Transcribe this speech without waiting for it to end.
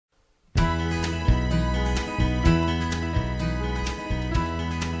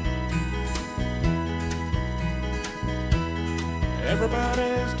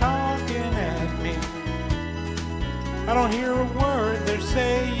Everybody's talking at me. I don't hear a word they're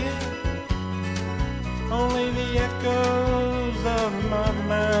saying, only the echoes of my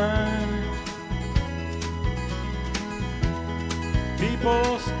mind.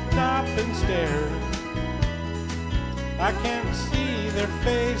 People stop and stare. I can't see their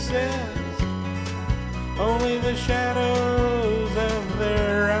faces, only the shadows of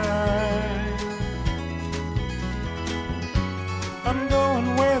their eyes. I'm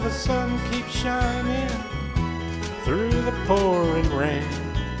going where the sun keeps shining through the pouring rain,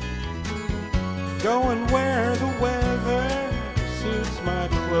 going where the weather suits my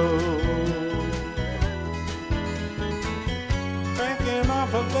clothes, banking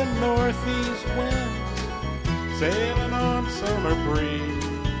off of the northeast winds, sailing on summer breeze,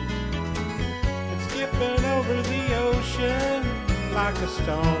 and skipping over the ocean like a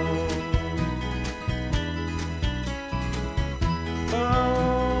stone.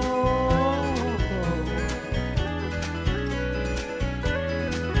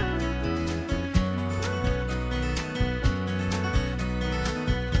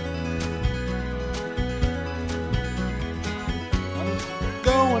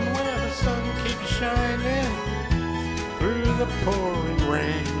 Going where the sun keeps shining through the pouring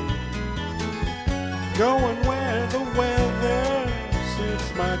rain, going where the weather suits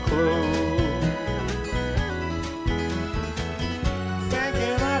my clothes,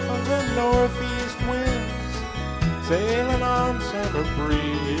 banking off of the northeast winds, sailing on summer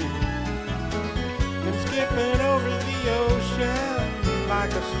breeze, and skipping over the ocean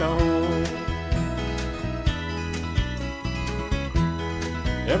like a stone.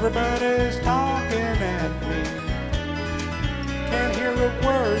 Everybody's talking at me. Can't hear a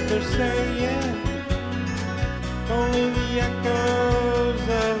word they're saying, only the echoes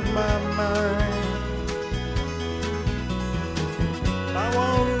of my mind. I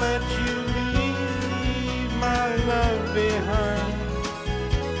won't let you leave my love behind.